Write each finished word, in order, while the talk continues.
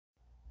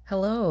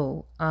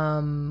Hello.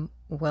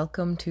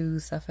 Welcome to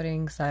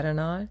Suffering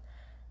Sarana.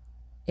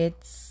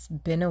 It's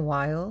been a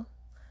while.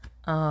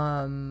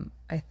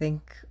 I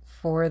think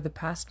for the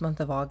past month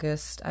of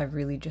August, I've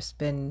really just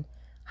been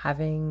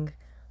having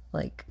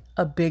like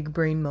a big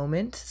brain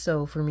moment.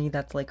 So for me,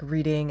 that's like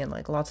reading and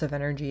like lots of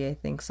energy, I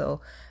think. So,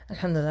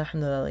 alhamdulillah,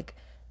 alhamdulillah, like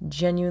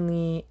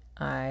genuinely,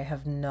 I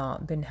have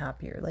not been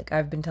happier. Like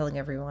I've been telling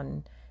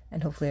everyone,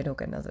 and hopefully I don't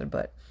get another,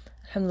 but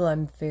alhamdulillah,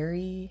 I'm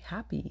very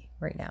happy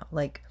right now.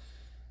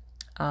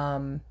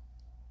 Um,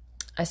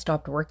 I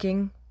stopped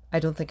working. I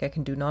don't think I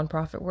can do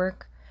nonprofit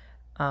work.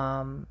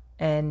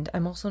 And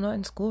I'm also not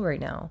in school right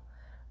now.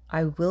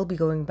 I will be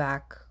going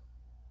back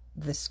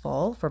this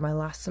fall for my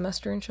last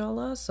semester,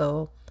 inshallah.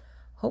 So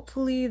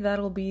hopefully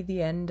that'll be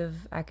the end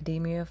of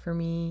academia for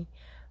me.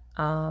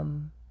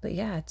 But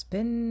yeah, it's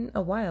been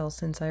a while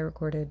since I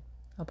recorded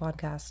a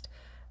podcast.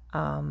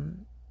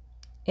 Um,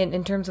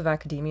 in terms of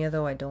academia,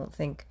 though, I don't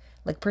think,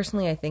 like,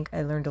 personally, I think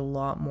I learned a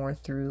lot more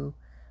through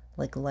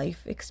like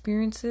life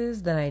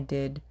experiences than I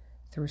did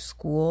through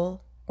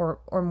school or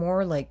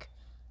more like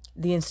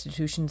the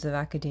institutions of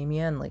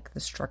academia and like the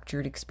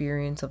structured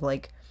experience of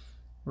like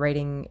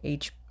writing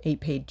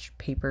 8-page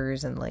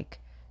papers and like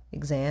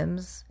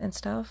exams and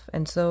stuff.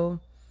 And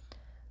so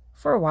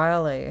for a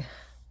while I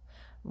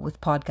with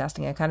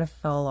podcasting I kind of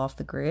fell off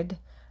the grid.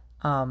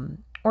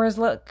 Or as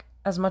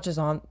much as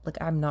on like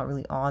I'm not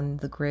really on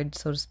the grid,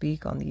 so to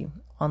speak, on the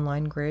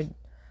online grid.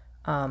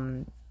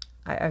 Um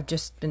I've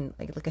just been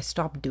like I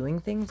stopped doing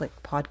things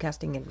like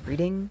podcasting and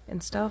reading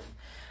and stuff.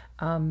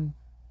 Um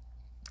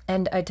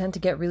and I tend to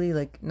get really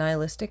like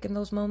nihilistic in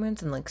those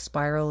moments and like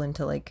spiral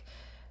into like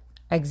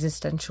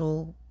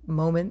existential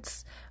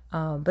moments.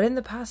 But in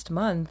the past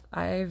month,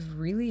 I've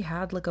really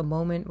had like a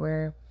moment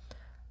where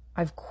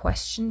I've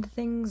questioned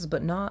things,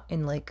 but not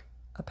in like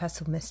a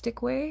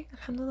pessimistic way,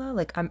 alhamdulillah.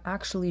 Like I'm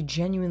actually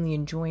genuinely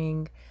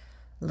enjoying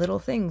little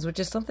things, which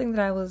is something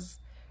that I was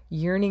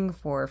yearning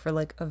for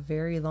like a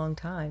very long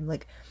time.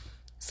 Like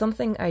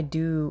something I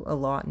do a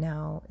lot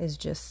now is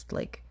just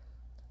like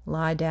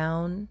lie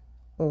down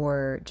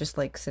or just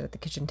like sit at the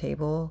kitchen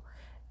table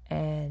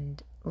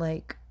and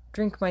like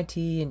drink my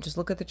tea and just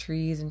look at the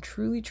trees and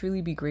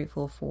truly be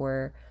grateful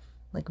for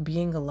like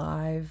being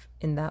alive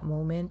in that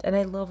moment. And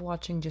I love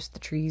watching just the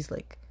trees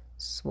like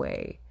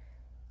sway.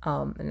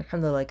 And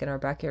alhamdulillah, like in our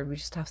backyard we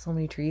just have so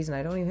many trees, and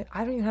I don't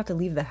even have to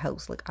leave the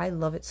house. Like I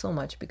love it so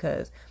much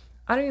because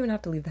I don't even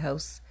have to leave the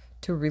house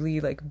to really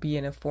like be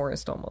in a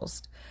forest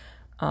almost.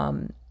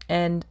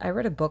 And I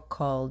read a book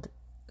called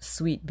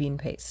Sweet Bean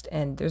Paste,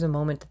 and there's a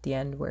moment at the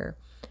end where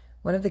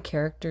one of the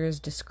characters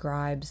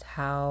describes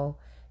how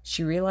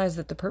she realized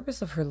that the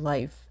purpose of her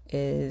life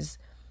is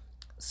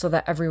so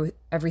that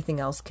everything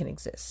else can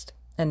exist.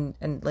 And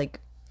like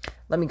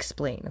let me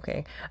explain,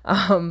 okay?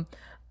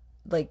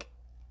 Like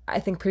I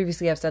think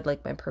previously I've said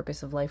like my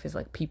purpose of life is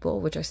like people,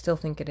 which I still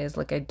think it is.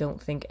 Like I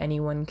don't think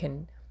anyone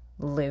can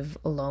live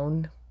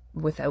alone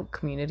without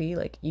community.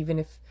 Like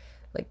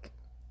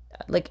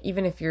like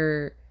even if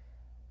you're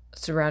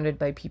surrounded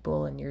by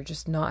people and you're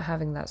just not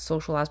having that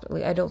social aspect,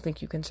 like I don't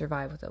think you can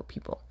survive without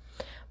people.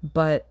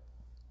 But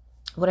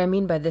what I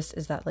mean by this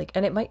is that like,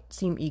 and it might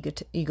seem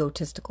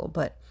egotistical,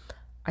 but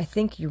I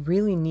think you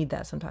really need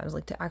that sometimes,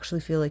 like to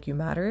actually feel like you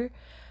matter.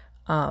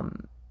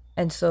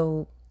 And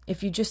so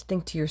if you just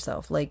think to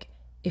yourself, like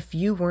if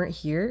you weren't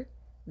here,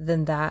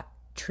 then that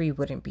tree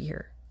wouldn't be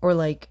here, or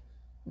like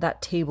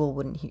that table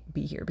wouldn't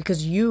be here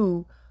because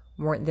you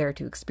weren't there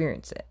to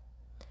experience it.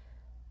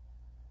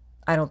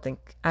 I don't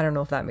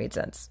know if that made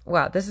sense.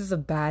 Wow, this is a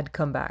bad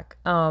comeback.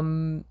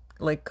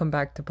 Like come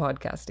back to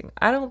podcasting.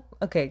 I don't,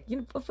 okay,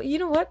 you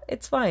know what?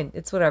 It's fine.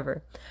 It's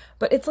whatever.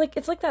 But it's like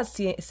that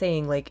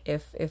saying, like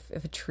if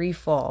a tree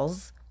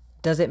falls,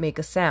 does it make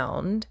a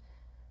sound?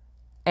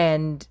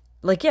 And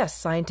like, yes,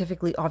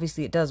 scientifically,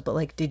 obviously it does, but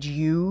like, did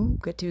you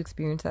get to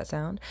experience that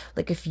sound?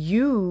 Like, if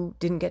you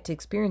didn't get to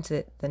experience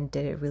it, then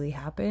did it really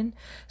happen?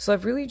 So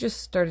I've really just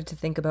started to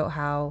think about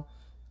how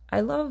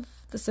I love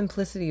the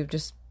simplicity of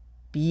just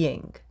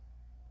being.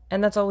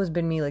 And that's always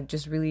been me, like,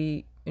 just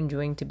really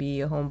enjoying to be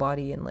a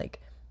homebody. And like,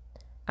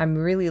 I'm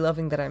really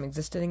loving that I'm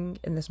existing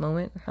in this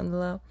moment,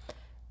 alhamdulillah.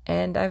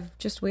 And I've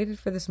just waited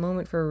for this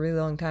moment for a really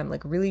long time,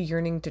 like, really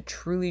yearning to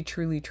truly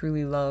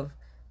love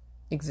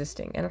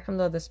existing. And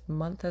alhamdulillah, this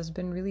month has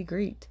been really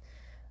great.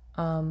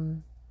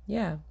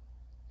 Yeah.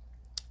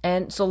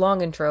 And so,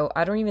 long intro.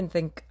 I don't even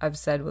think I've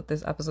said what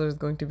this episode is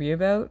going to be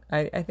about.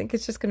 I think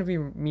it's just going to be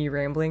me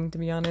rambling, to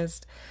be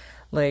honest.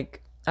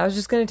 Like, I was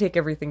just going to take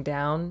everything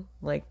down,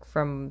 like,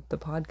 from the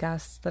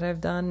podcasts that I've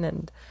done.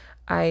 And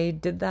I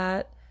did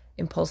that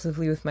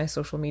impulsively with my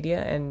social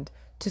media. And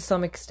to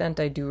some extent,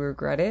 I do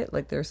regret it.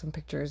 Like, there are some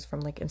pictures from,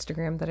 like,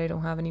 Instagram that I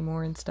don't have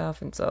anymore and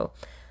stuff. And so,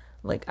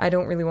 like, I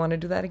don't really want to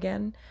do that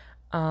again.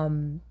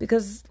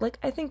 Because like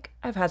I think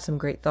I've had some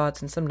great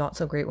thoughts and some not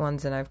so great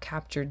ones, and I've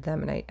captured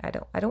them, and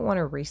I don't want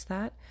to erase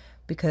that,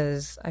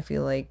 because I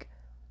feel like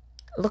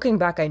looking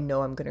back I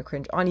know I'm gonna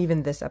cringe on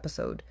even this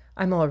episode.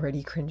 I'm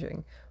already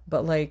cringing,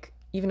 but like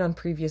even on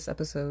previous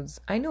episodes,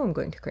 I know I'm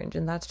going to cringe,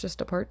 and that's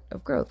just a part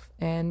of growth,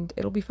 and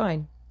it'll be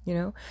fine, you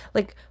know?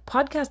 Like,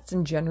 podcasts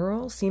in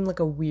general seem like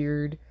a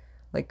weird,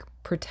 like,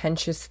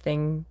 pretentious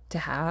thing to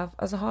have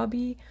as a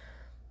hobby,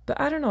 but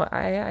I don't know,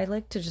 I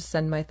like to just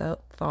send my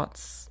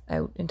thoughts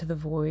out into the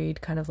void,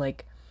 kind of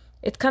like,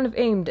 it's kind of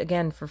aimed,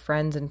 again, for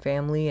friends and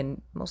family,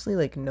 and mostly,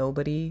 like,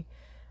 nobody.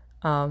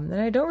 And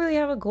I don't really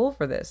have a goal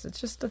for this.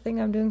 It's just a thing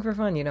I'm doing for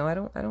fun, you know? I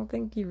don't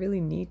think you really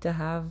need to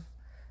have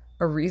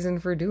a reason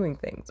for doing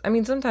things. I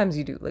mean, sometimes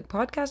you do. Like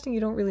podcasting, you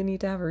don't really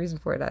need to have a reason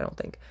for it, I don't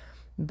think.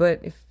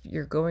 But if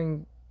you're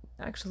going,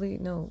 actually,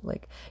 no,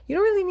 like you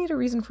don't really need a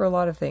reason for a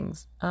lot of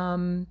things.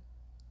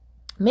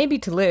 Maybe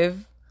to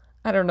live.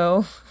 I don't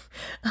know.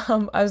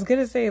 I was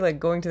gonna say like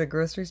going to the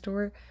grocery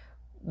store,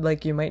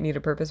 like you might need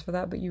a purpose for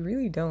that, but you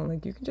really don't.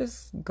 Like you can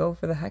just go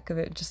for the heck of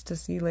it just to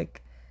see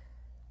like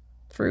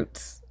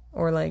fruits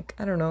or like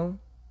I don't know.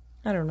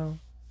 I don't know.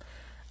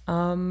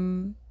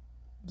 Um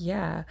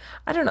yeah.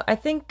 I don't know. I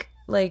think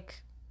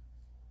like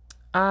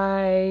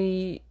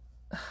I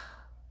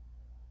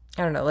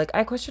I don't know. Like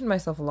I questioned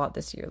myself a lot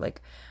this year.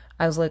 Like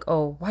I was like,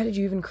 "Oh, why did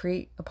you even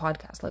create a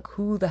podcast? Like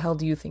who the hell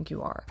do you think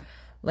you are?"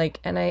 Like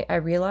and I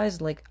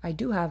realized like I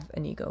do have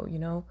an ego, you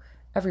know?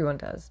 Everyone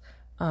does.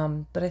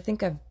 But I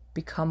think I've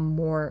become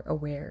more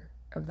aware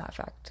of that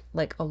fact,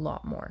 like a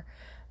lot more.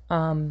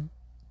 Um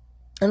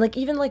and like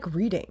even like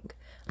reading,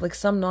 like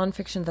some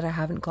nonfiction that I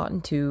haven't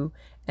gotten to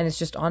and it's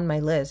just on my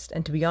list.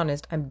 And to be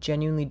honest, I'm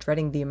genuinely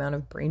dreading the amount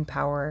of brain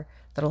power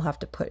that I'll have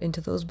to put into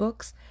those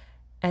books.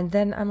 And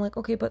then I'm like,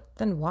 okay, but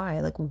then why?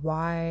 Like,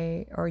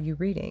 why are you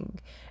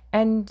reading?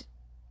 And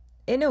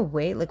in a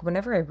way, like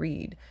whenever I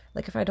read,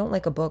 like if I don't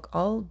like a book,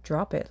 I'll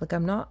drop it. Like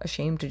I'm not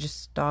ashamed to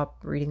just stop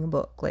reading a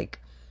book.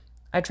 Like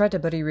I tried to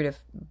buddy read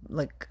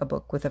like a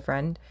book with a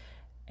friend,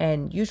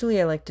 and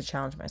usually I like to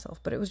challenge myself,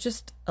 but it was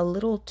just a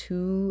little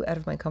too out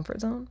of my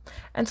comfort zone.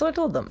 And so I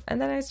told them, and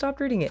then I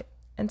stopped reading it.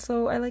 And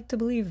so I like to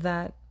believe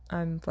that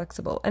I'm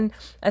flexible. And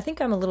I think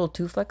I'm a little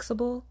too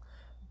flexible,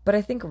 but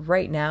I think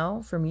right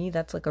now, for me,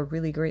 that's like a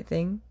really great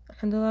thing.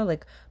 Alhamdulillah.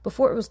 Like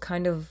before it was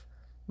kind of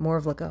more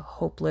of like a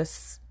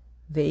hopeless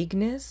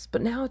vagueness,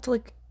 but now it's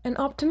like an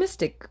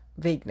optimistic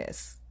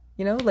vagueness,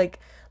 you know, like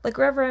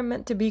wherever I'm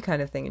meant to be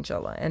kind of thing,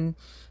 inshallah. And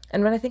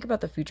when I think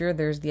about the future,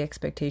 there's the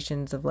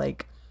expectations of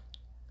like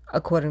a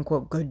quote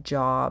unquote good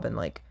job and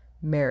like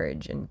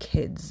marriage and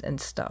kids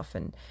and stuff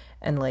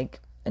and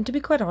like and to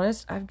be quite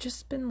honest, I've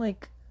just been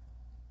like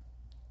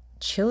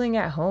chilling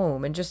at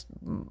home and just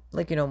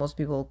like you know most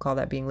people call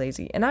that being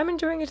lazy and I'm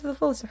enjoying it to the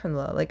fullest,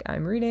 alhamdulillah. Like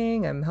I'm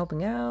reading, I'm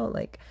helping out,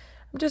 like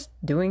I'm just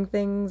doing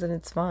things and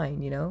it's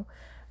fine, you know.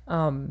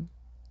 um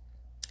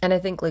and I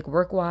think like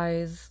work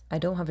wise I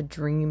don't have a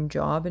dream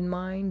job in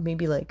mind,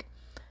 maybe like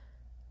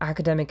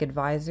academic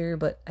advisor,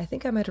 but I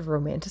think I might have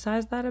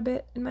romanticized that a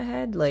bit in my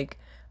head. Like,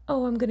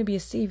 oh, I'm gonna be a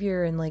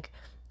savior and like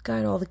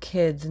guide all the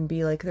kids and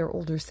be like their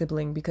older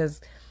sibling because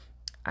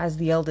as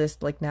the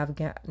eldest, like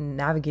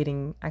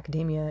navigating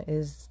academia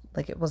is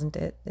like it wasn't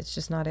it. It's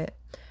just not it.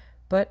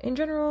 But in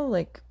general,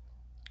 like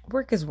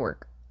work is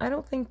work. I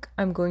don't think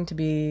I'm going to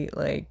be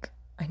like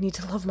I need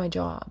to love my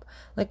job.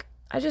 Like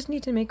I just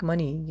need to make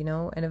money, you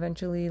know, and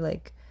eventually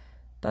like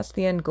that's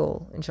the end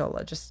goal,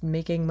 inshallah. Just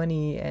making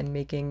money and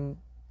making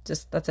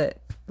just that's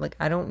it. Like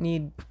I don't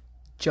need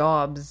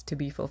jobs to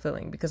be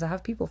fulfilling because I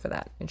have people for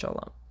that,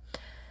 inshallah.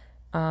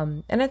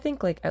 And I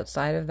think like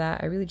outside of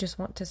that, I really just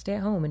want to stay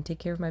at home and take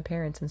care of my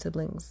parents and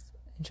siblings,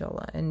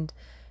 inshallah. And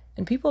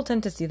people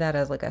tend to see that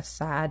as like a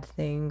sad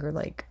thing or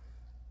like,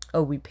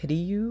 oh, we pity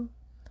you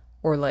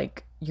or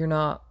like you're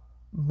not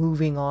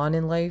moving on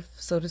in life,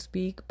 so to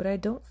speak. But I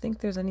don't think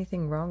there's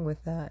anything wrong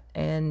with that.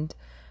 And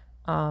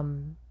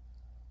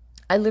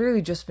I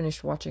literally just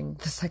finished watching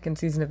the second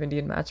season of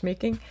Indian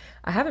Matchmaking.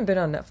 I haven't been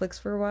on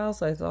Netflix for a while,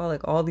 so I saw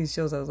like all these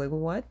shows. I was like,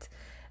 what?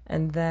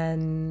 And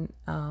then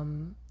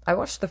I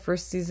watched the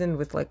first season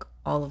with like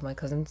all of my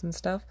cousins and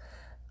stuff.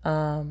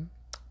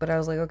 But I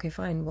was like, okay,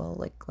 fine. Well,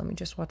 like let me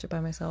just watch it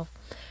by myself.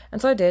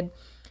 And so I did.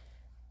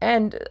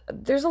 And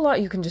there's a lot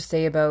you can just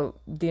say about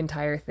the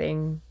entire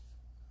thing.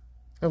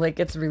 Like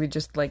it's really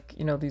just like,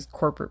 you know, these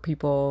corporate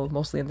people,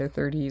 mostly in their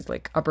 30s,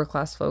 like upper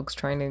class folks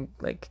trying to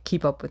like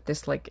keep up with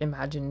this like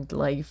imagined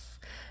life.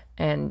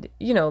 And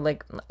you know,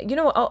 like you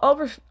know,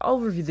 I'll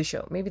review the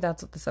show. Maybe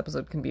that's what this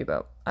episode can be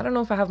about. I don't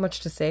know if I have much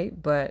to say,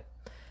 but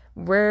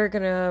we're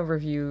gonna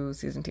review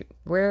season 2.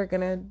 We're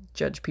gonna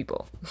judge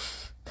people.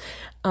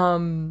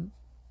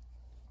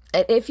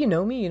 If you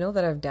know me, you know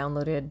that I've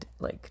downloaded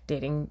like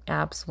dating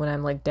apps when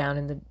I'm like down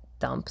in the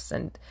dumps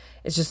and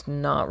it's just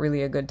not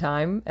really a good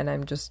time and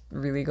I'm just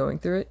really going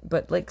through it.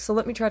 But like, so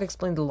let me try to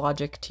explain the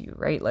logic to you,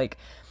 right? Like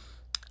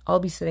I'll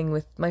be sitting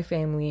with my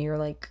family or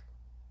like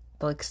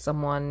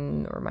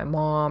someone or my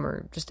mom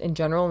or just in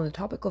general and the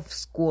topic of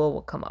school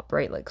will come up,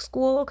 right? Like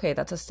school, okay,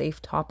 that's a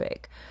safe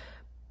topic.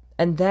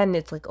 And then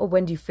it's like, oh,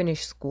 when do you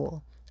finish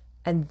school?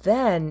 And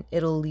then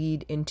it'll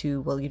lead into,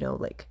 well, you know,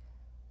 like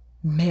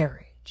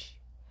marriage.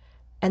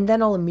 And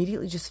then I'll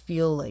immediately just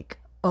feel like,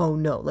 oh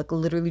no, like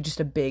literally just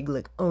a big,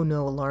 like, oh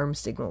no, alarm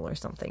signal or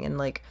something. And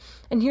like,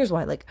 and here's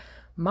why, like,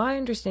 my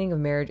understanding of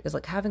marriage is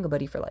like having a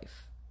buddy for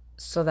life.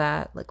 So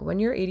that like when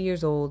you're 80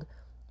 years old,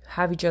 you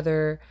have each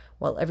other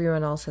while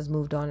everyone else has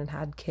moved on and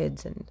had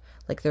kids, and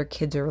like their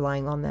kids are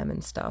relying on them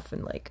and stuff,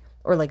 and like,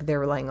 or like they're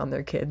relying on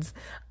their kids.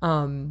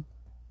 Um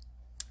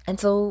and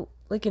so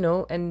like,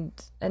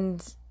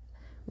 and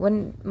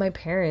when my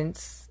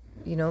parents,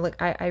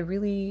 like I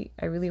really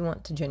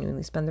want to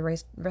genuinely spend the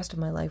rest of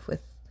my life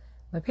with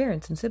my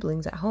parents and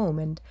siblings at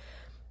home.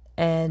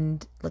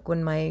 And like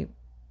when my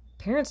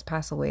parents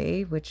pass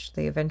away, which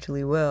they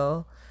eventually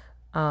will,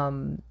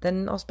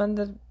 then I'll spend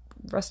the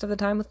rest of the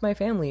time with my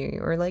family.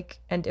 Or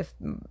like, and if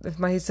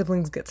my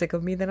siblings get sick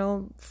of me, then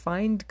I'll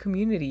find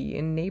community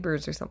in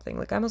neighbors or something.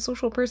 Like I'm a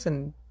social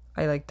person,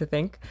 I like to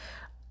think.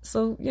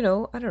 So,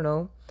 I don't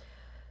know.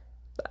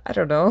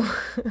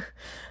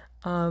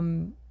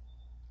 um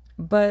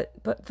but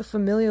the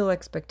familial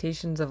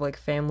expectations of like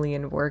family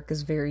and work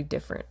is very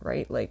different,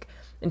 right? Like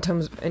in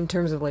terms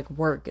of like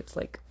work, it's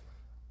like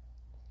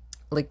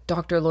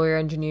doctor, lawyer,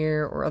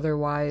 engineer, or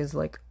otherwise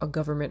like a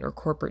government or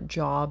corporate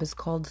job is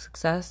called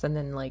success. And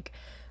then like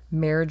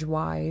marriage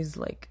wise,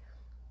 like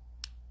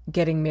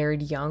getting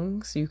married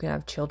young so you can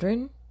have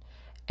children,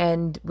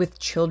 and with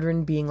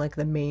children being like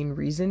the main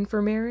reason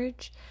for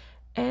marriage.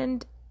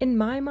 And in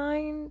my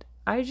mind,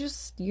 I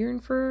just yearn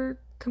for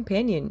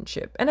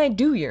companionship. And I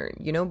do yearn,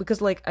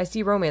 because like I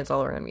see romance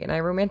all around me and I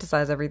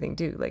romanticize everything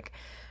too. Like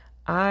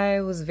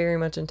I was very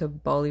much into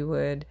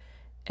Bollywood,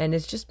 and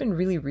it's just been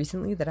really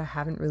recently that I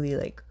haven't really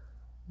like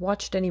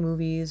watched any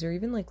movies or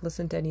even like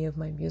listened to any of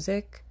my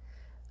music.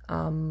 I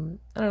don't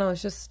know,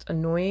 it's just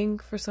annoying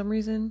for some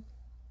reason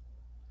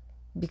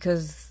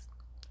because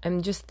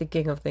I'm just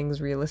thinking of things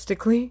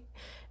realistically.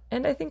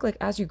 And I think like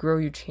as you grow,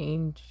 you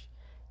change,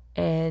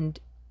 and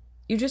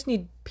you just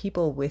need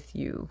people with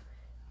you.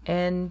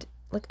 And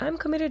like I'm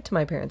committed to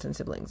my parents and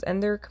siblings,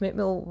 and their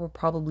commitment will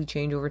probably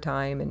change over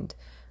time,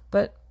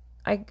 but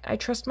I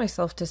trust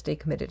myself to stay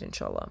committed,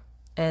 inshallah.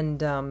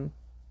 And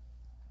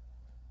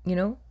you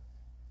know,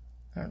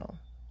 I don't know.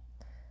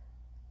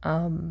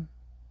 Um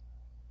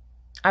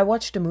I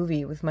watched a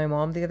movie with my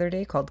mom the other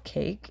day called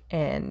Cake,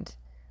 and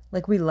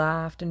like we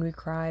laughed and we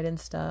cried and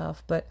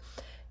stuff, but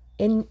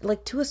in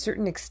like to a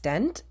certain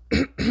extent,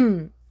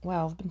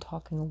 wow, I've been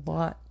talking a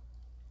lot.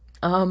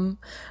 Um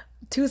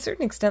to a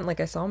certain extent, like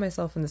I saw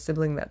myself in the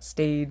sibling that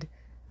stayed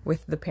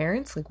with the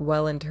parents like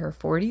well into her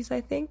 40s,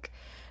 I think.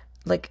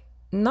 Like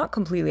not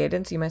completely. I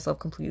didn't see myself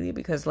completely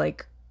because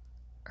like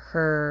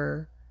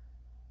her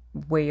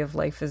way of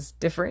life is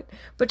different,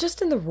 but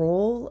just in the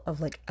role of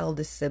like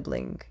eldest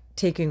sibling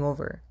taking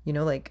over,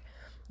 like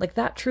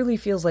that truly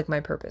feels like my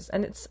purpose.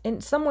 And it's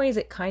in some ways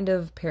it kind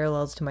of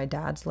parallels to my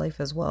dad's life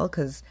as well,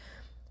 because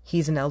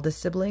he's an eldest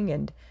sibling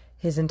and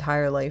his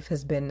entire life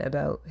has been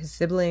about his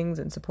siblings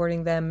and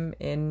supporting them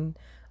in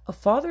a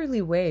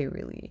fatherly way,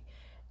 really.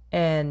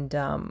 And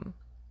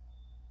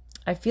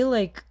I feel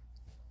like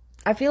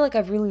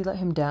I've really let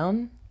him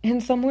down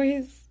in some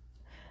ways.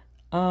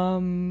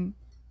 Um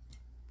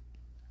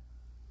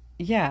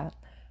yeah.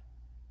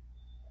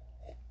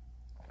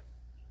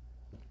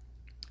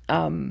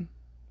 Um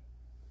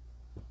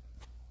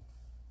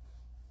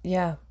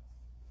yeah.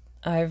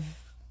 I've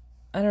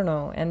I don't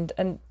know.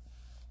 And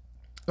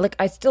like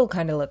I still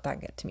kind of let that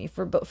get to me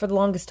but for the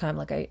longest time.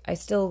 Like I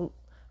still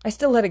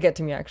let it get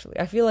to me, actually.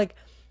 I feel like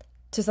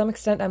to some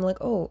extent I'm like,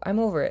 oh, I'm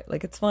over it,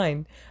 like it's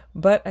fine,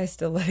 but I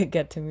still let it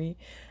get to me.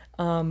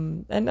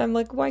 And I'm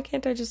like, why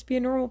can't I just be a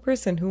normal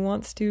person who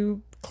wants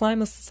to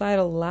climb a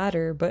societal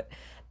ladder? But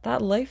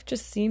that life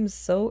just seems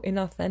so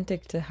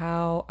inauthentic to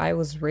how I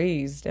was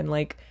raised and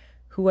like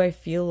who I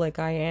feel like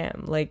I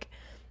am. Like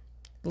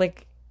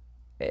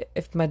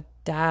if my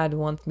dad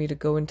wants me to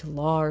go into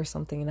law or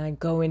something and I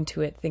go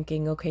into it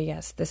thinking, okay,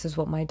 yes, this is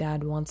what my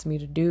dad wants me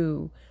to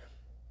do,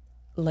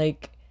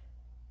 like,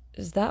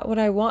 is that what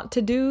I want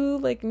to do?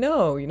 Like,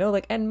 no,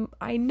 like, and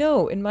I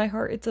know in my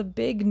heart it's a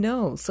big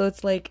no. So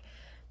it's like,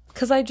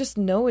 because I just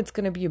know it's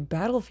going to be a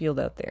battlefield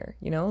out there,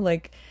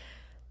 like,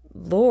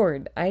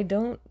 Lord, I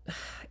don't,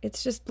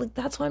 it's just like,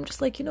 that's why I'm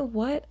just like, you know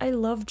what? I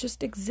love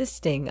just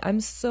existing. I'm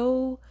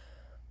so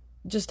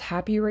just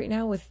happy right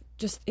now with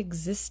just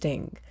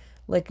existing,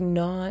 like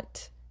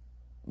not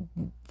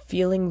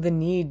feeling the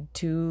need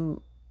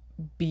to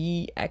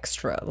be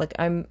extra. Like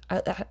and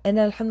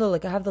alhamdulillah,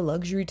 like I have the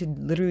luxury to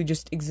literally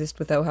just exist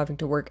without having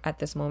to work at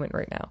this moment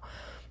right now,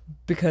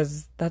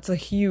 because that's a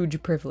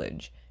huge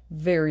privilege,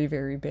 very,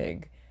 very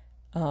big.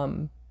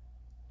 Um,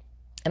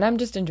 and I'm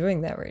just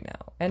enjoying that right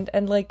now.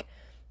 And like,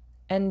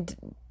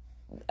 and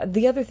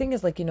the other thing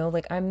is like,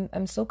 like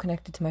I'm so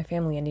connected to my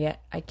family, and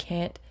yet I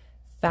can't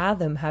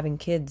fathom having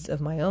kids of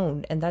my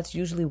own. And that's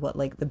usually what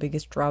like the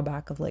biggest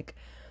drawback of like,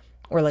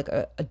 or like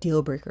a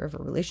deal breaker of a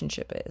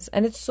relationship is.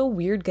 And it's so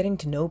weird getting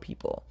to know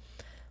people.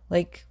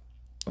 Like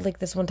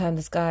this one time,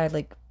 this guy,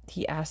 like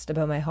he asked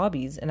about my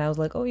hobbies, and I was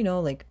like, oh,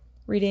 like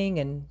reading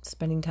and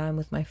spending time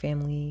with my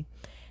family.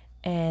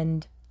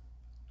 And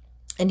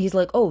he's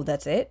like, oh,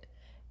 that's it?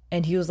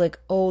 And he was like,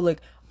 oh,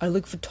 like I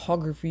like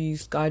photography,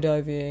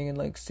 skydiving, and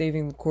like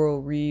saving the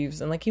coral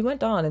reefs. And like he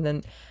went on, and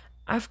then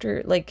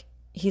after, like,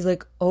 he's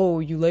like, "Oh,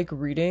 you like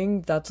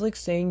reading? That's like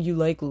saying you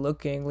like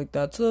looking. Like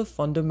that's a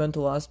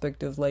fundamental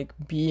aspect of like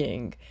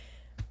being."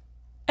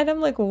 And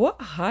I'm like,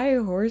 "What high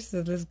horse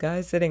is this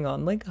guy sitting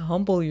on? Like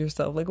humble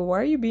yourself. Like why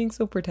are you being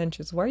so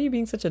pretentious? Why are you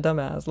being such a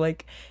dumbass?"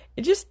 Like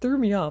it just threw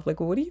me off. Like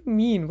what do you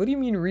mean? What do you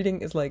mean reading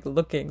is like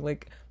looking?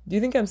 Like do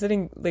you think I'm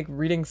sitting like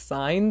reading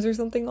signs or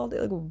something all day?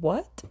 Like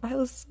what? I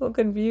was so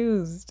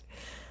confused.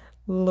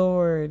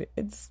 Lord,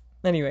 it's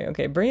anyway,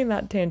 okay, bringing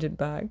that tangent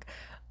back.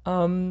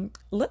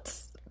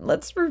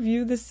 Let's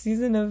review this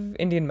season of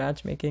Indian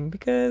matchmaking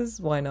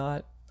because why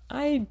not?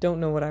 I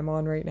don't know what I'm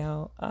on right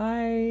now.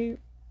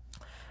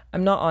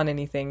 I'm not on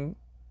anything,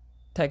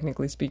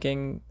 technically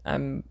speaking.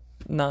 I'm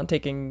not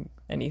taking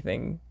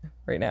anything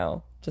right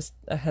now. Just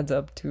a heads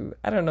up to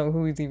I don't know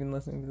who's even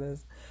listening to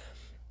this.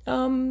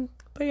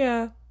 But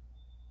yeah,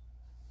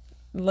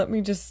 let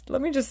me just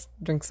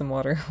drink some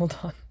water. Hold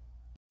on.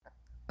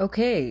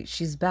 Okay,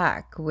 she's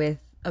back with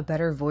a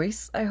better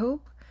voice, I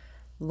hope.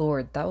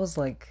 Lord, that was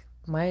like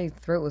my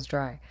throat was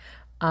dry.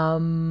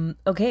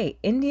 Okay,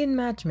 Indian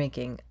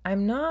matchmaking.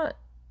 I'm not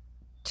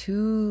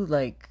too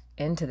like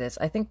into this.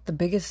 I think the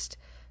biggest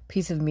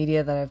piece of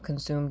media that I've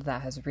consumed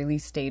that has really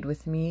stayed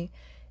with me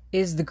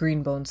is the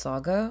Greenbone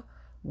saga,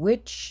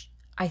 which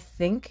I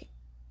think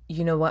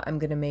you know what, I'm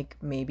gonna make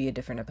maybe a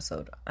different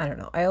episode. I don't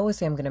know. I always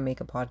say I'm gonna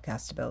make a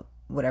podcast about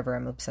whatever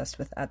I'm obsessed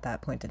with at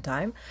that point in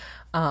time.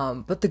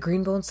 But the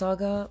Greenbone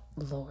saga,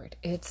 Lord,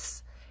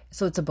 it's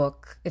a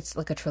book. It's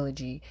like a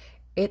trilogy.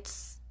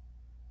 It's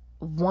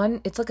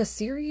it's like a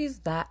series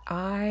that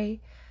I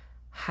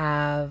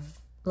have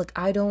like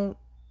I don't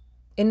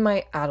in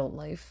my adult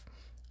life,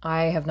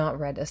 I have not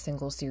read a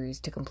single series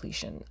to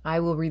completion. I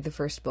will read the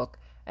first book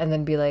and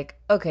then be like,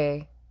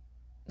 okay,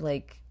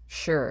 like,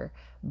 sure,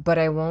 but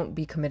I won't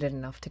be committed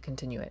enough to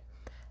continue it.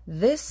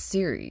 This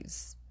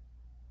series,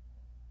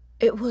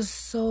 it was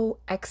so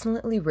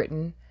excellently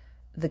written.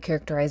 The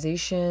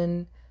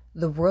characterization,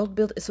 the world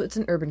build. So it's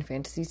an urban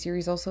fantasy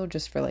series, also,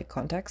 just for like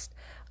context.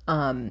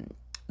 Um,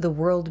 the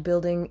world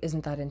building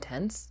isn't that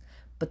intense,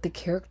 but the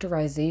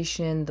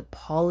characterization, the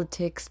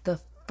politics, the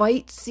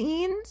fight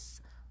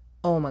scenes.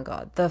 Oh my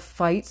god, the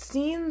fight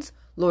scenes.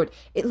 Lord,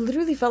 it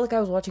literally felt like I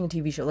was watching a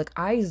TV show. Like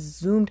I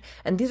zoomed,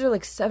 and these are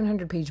like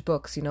 700-page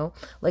books, you know?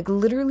 Like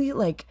literally,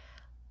 like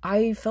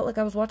I felt like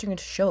I was watching a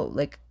show.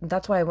 Like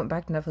that's why I went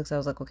back to Netflix. I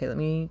was like, okay, let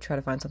me try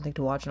to find something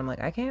to watch. And I'm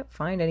like, I can't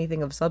find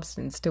anything of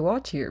substance to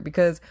watch here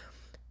because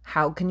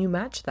how can you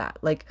match that?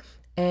 Like,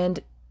 and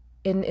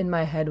in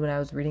my head when I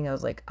was reading, I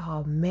was like,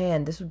 oh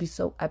man, this would be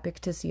so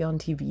epic to see on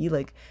TV.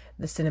 Like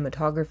the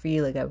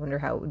cinematography. Like I wonder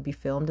how it would be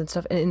filmed and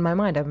stuff. And in my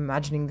mind, I'm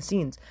imagining the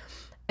scenes.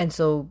 And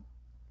so,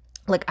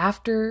 like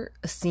after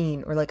a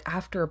scene or like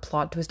after a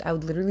plot twist, I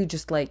would literally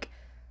just like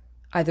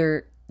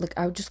either like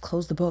I would just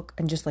close the book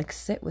and just like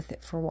sit with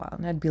it for a while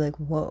and I'd be like,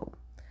 whoa,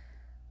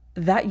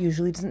 that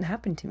usually doesn't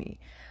happen to me.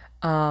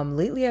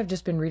 Lately I've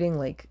just been reading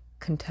like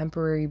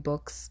contemporary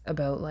books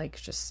about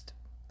like just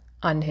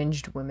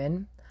unhinged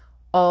women.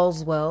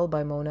 All's Well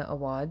by Mona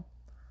Awad.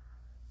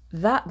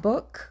 That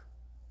book,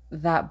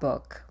 that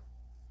book.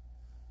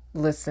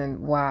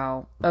 Listen,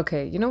 wow.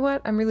 Okay, you know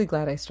what? I'm really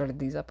glad I started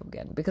these up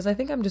again because I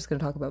think I'm just going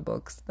to talk about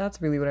books.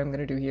 That's really what I'm going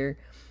to do here.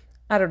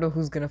 I don't know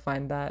who's going to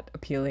find that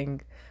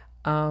appealing.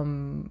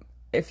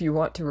 If you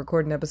want to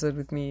record an episode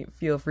with me,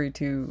 feel free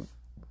to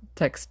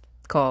text,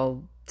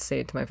 call, say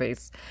it to my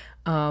face.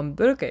 But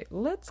okay,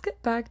 let's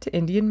get back to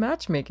Indian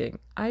matchmaking.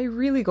 I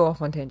really go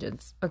off on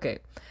tangents. Okay,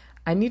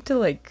 I need to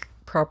like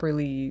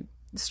properly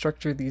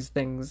structure these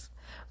things.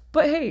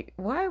 But hey,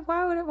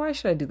 why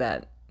should I do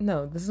that?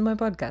 No, this is my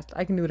podcast.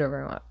 I can do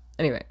whatever I want.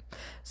 Anyway,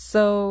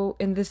 so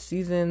in this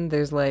season,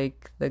 there's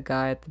like the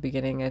guy at the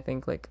beginning, I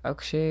think like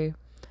Akshay,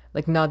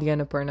 like Nadia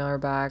and Aparna are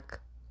back.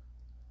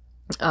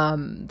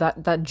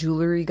 That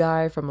jewelry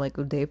guy from like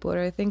Udaipur,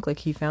 I think, like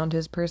he found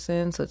his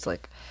person, so it's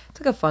like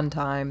a fun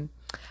time.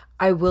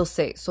 I will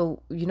say,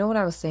 so you know what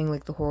I was saying,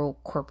 like the whole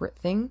corporate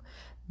thing,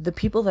 the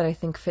people that I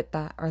think fit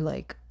that are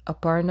like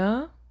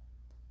Aparna,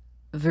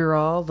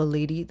 Viral, the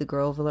lady, the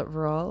girl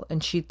Viral,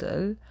 and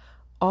Sheetal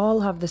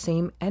all have the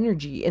same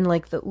energy and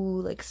like the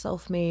ooh, like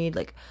self-made,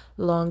 like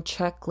long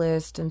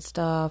checklist and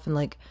stuff, and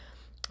like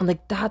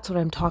that's what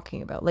I'm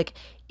talking about. Like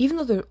even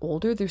though they're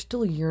older, they're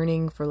still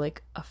yearning for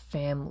like a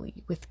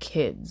family with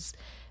kids.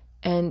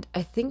 And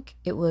I think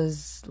it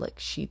was like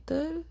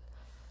Sheetal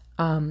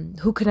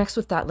who connects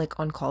with that like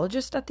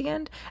oncologist at the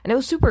end. And it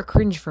was super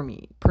cringe for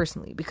me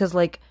personally because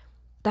like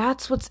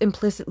that's what's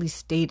implicitly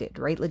stated,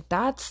 right? Like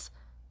that's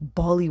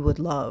Bollywood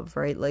love,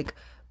 right? Like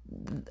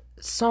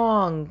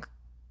song,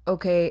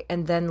 okay,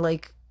 and then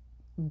like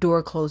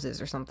door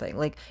closes or something.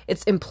 Like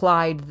it's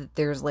implied that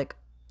there's like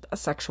a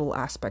sexual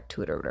aspect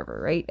to it or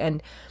whatever, right?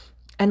 And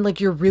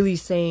like you're really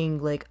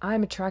saying like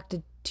I'm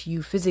attracted to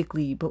you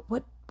physically, but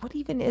what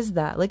even is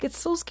that? Like it's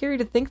so scary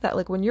to think that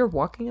like when you're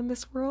walking in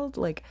this world,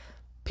 like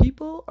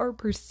people are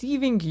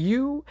perceiving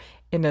you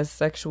in a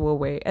sexual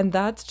way, and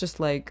that's just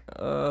like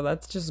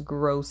that's just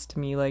gross to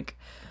me. Like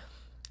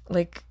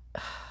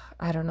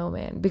I don't know,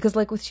 man, because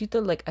like with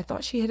Sheeta, like I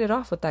thought she hit it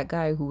off with that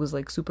guy who was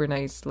like super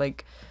nice,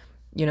 like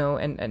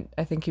and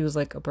I think he was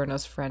like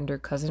Aparna's friend or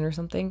cousin or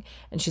something.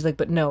 And she's like,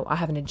 but no, I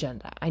have an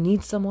agenda. I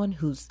need someone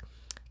who's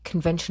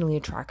conventionally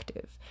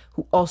attractive,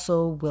 who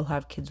also will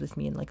have kids with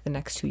me in like the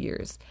next 2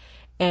 years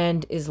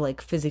and is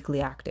like physically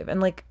active.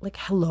 And like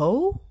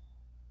hello?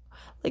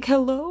 Like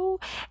hello?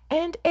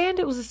 And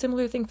it was a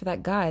similar thing for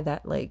that guy,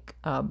 that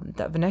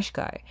Vinesh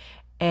guy.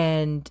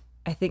 And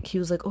I think he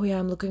was like, oh yeah,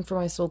 I'm looking for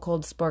my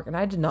so-called spark. And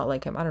I did not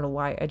like him. I don't know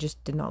why. I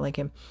just did not like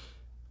him.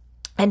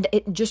 And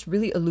it just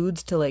really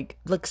alludes to like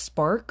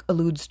spark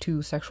alludes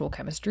to sexual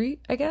chemistry,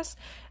 I guess.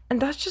 And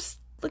that's just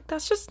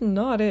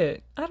not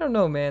it. I don't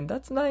know, man.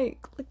 That's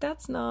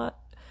not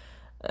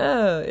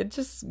it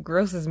just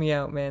grosses me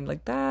out, man.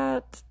 Like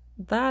that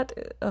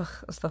ugh,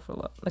 stuff a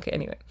lot. Okay,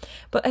 anyway.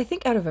 But I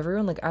think out of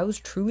everyone, like I was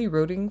truly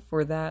rooting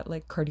for that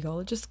like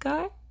cardiologist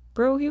guy.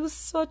 Bro, he was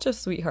such a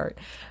sweetheart.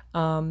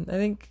 I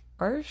think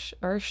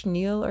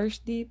Arshneil.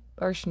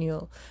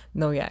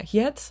 No, yeah, he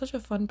had such a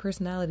fun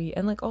personality,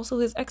 and like also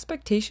his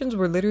expectations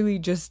were literally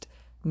just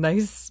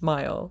nice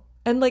smile,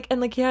 and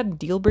he had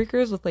deal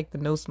breakers with like the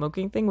no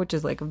smoking thing, which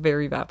is like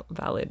very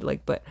valid.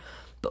 Like, but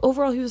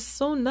overall, he was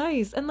so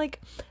nice,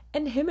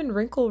 and him and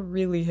Wrinkle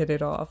really hit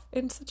it off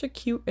in such a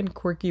cute and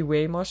quirky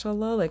way,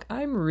 mashallah. Like,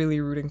 I'm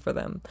really rooting for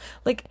them.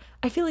 Like,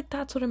 I feel like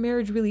that's what a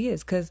marriage really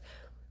is, because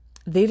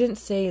they didn't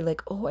say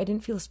like, oh, I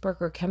didn't feel a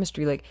spark or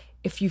chemistry. Like,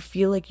 if you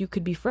feel like you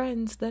could be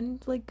friends, then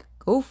like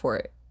go for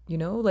it,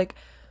 like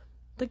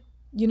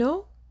you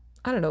know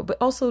I don't know. But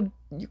also,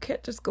 you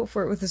can't just go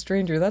for it with a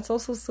stranger. That's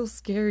also so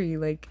scary.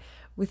 Like,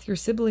 with your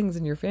siblings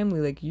and your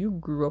family, like, you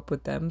grew up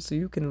with them, so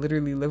you can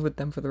literally live with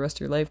them for the rest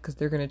of your life because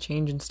they're going to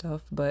change and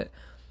stuff. But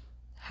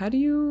how do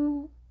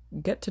you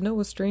get to know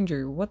a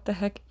stranger? What the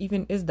heck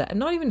even is that? And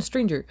not even a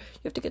stranger.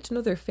 You have to get to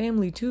know their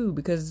family too,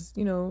 because,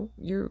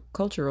 you're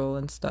cultural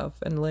and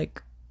stuff. And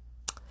like,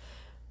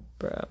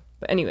 bruh.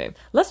 But anyway,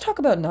 let's talk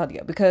about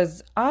Nadia,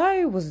 because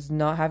I was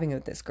not having it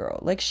with this girl.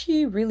 Like,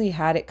 she really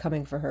had it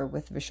coming for her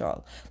with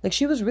Vishal. Like,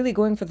 she was really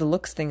going for the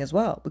looks thing as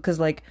well, because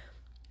like,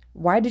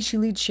 why did she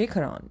lead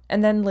Shekhar on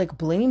and then like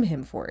blame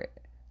him for it?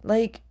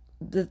 Like,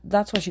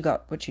 that's why she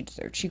got what she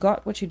deserved. She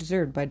got what she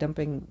deserved by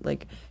dumping,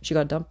 like, she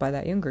got dumped by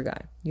that younger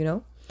guy.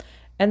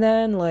 And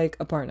then like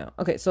Aparna.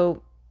 Okay,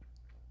 so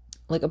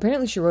like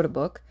apparently she wrote a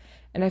book,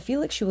 and I feel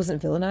like she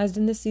wasn't villainized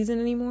in this season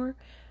anymore.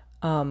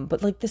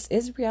 But like, this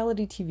is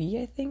reality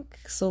TV, I think.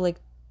 So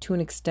like, to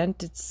an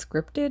extent it's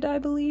scripted, I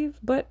believe.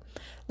 But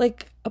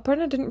like,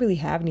 Aparna didn't really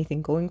have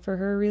anything going for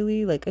her,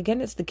 really. Like,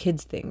 again, it's the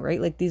kids thing, right?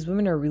 Like, these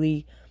women are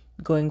really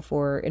going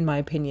for, in my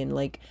opinion,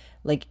 like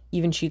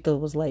even Sheetal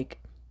was like,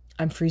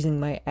 I'm freezing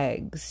my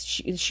eggs.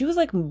 She was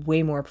like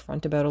way more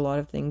upfront about a lot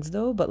of things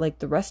though, but like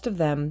the rest of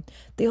them,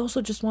 they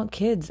also just want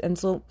kids. And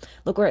so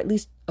look, or at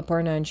least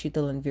Aparna and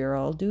Sheetal and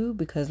Viral do,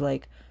 because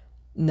like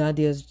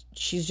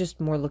she's just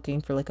more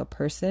looking for like a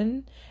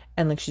person,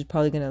 and like she's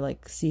probably gonna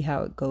like see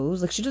how it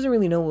goes. Like, she doesn't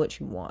really know what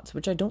she wants,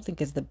 which I don't think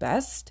is the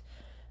best.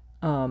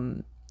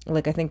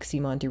 Like, I think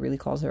Simonti really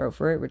calls her out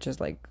for it, which is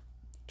like,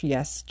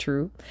 yes,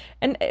 true.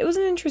 And it was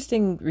an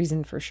interesting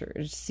reason for sure.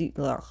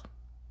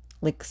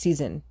 Like,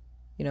 season,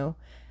 you know?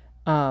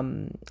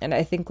 And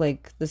I think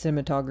like the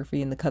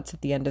cinematography and the cuts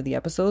at the end of the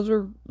episodes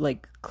were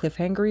like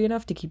cliffhangery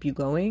enough to keep you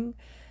going.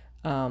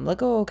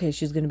 Like, oh, okay,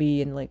 she's gonna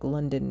be in like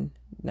London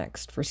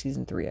next for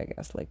season 3, I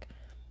guess. Like,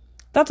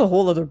 that's a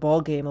whole other ball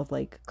game of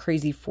like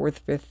crazy fourth,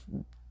 fifth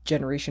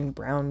generation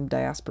brown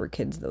diaspora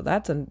kids though.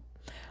 That's a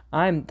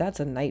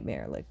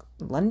nightmare. Like,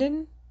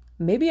 London?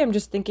 Maybe I'm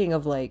just thinking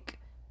of like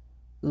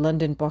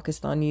London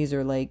Pakistanis,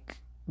 or like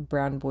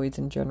brown boys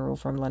in general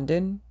from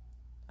London.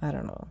 I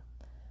don't know.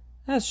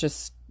 That's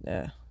just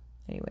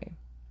anyway.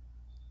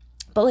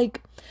 But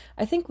like,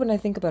 I think when I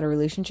think about a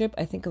relationship,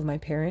 I think of my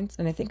parents,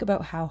 and I think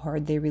about how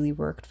hard they really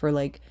worked for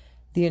like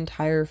the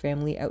entire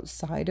family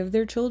outside of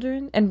their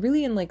children. And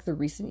really, in like the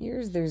recent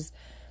years, there's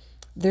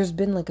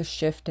been like a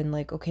shift in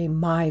like, okay,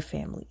 my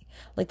family.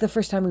 Like, the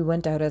first time we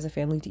went out as a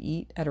family to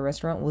eat at a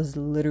restaurant was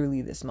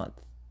literally this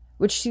month,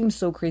 which seems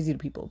so crazy to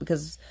people,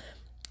 because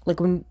like,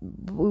 when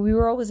we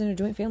were always in a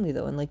joint family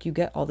though, and like, you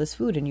get all this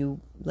food, and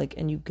you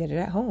get it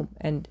at home.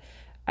 And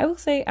I will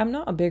say, I'm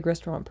not a big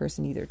restaurant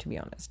person either, to be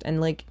honest. And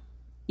like,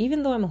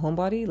 even though I'm a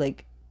homebody,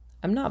 like,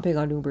 I'm not big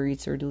on Uber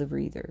Eats or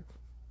delivery either.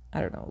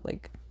 I don't know,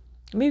 like,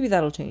 maybe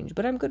that'll change,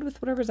 but I'm good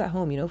with whatever's at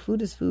home.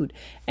 Food is food,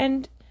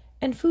 and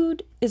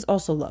food is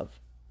also love.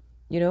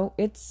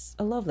 It's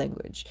a love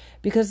language,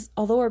 because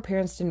although our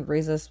parents didn't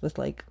raise us with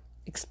like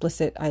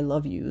explicit I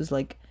love yous,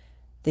 like,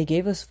 they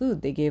gave us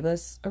food, they gave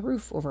us a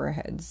roof over our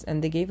heads,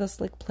 and they gave us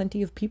like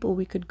plenty of people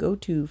we could go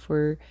to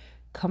for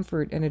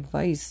comfort and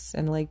advice,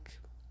 and like,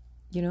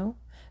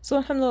 so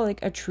alhamdulillah,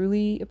 like, I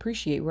truly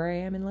appreciate where I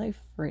am in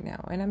life right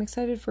now, and I'm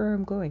excited for where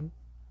I'm going.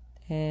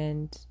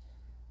 And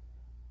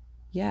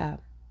yeah,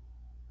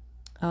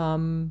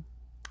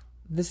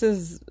 this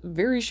is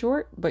very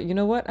short, but you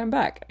know what, I'm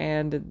back,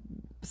 and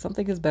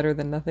something is better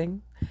than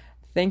nothing.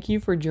 Thank you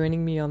for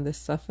joining me on this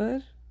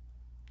safar.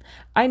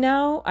 I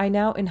now,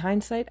 in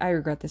hindsight, I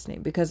regret this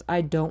name, because I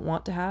don't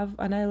want to have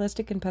a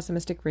nihilistic and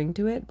pessimistic ring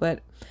to it,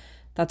 but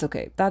That's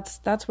okay.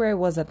 That's where I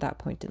was at that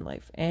point in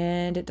life,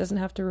 and it doesn't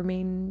have to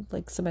remain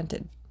like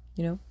cemented,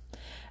 you know?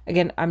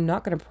 Again, I'm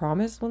not going to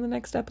promise when the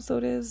next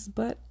episode is,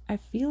 but I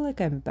feel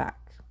like I'm back,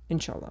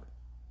 inshallah.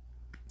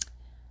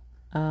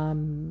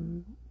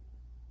 Um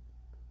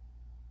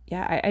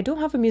yeah, I don't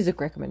have a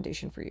music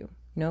recommendation for you,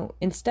 you know?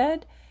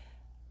 Instead,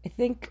 I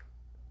think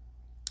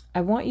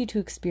I want you to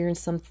experience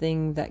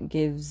something that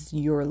gives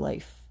your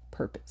life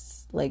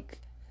purpose. Like,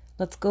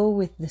 let's go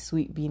with the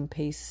sweet bean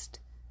paste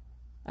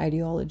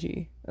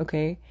ideology,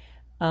 okay?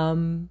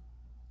 Um,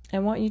 I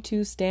want you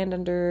to stand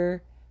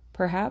under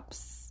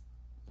perhaps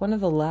one of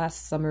the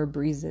last summer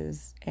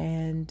breezes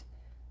and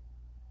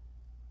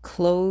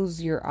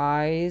close your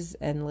eyes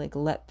and like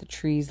let the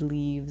trees,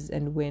 leaves,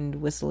 and wind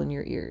whistle in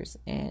your ears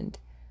and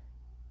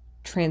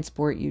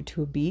transport you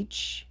to a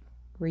beach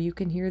where you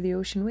can hear the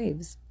ocean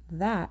waves.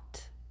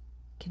 That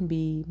can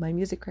be my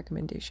music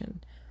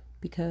recommendation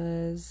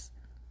because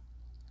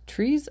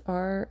trees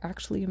are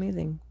actually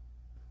amazing.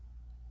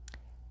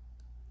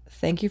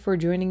 Thank you for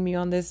joining me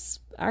on this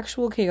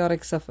actual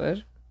chaotic safar.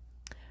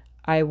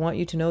 I want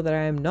you to know that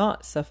I am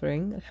not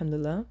suffering,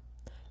 alhamdulillah,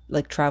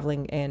 like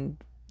traveling and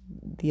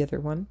the other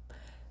one.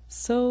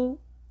 So,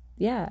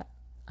 yeah,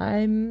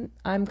 I'm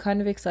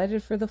kind of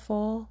excited for the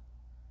fall,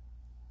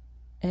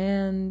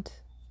 and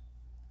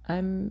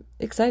I'm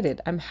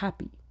excited. I'm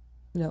happy.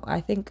 No,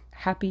 I think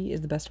happy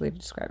is the best way to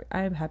describe it.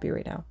 I am happy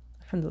right now.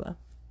 Alhamdulillah.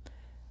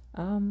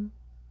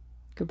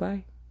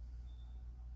 Goodbye.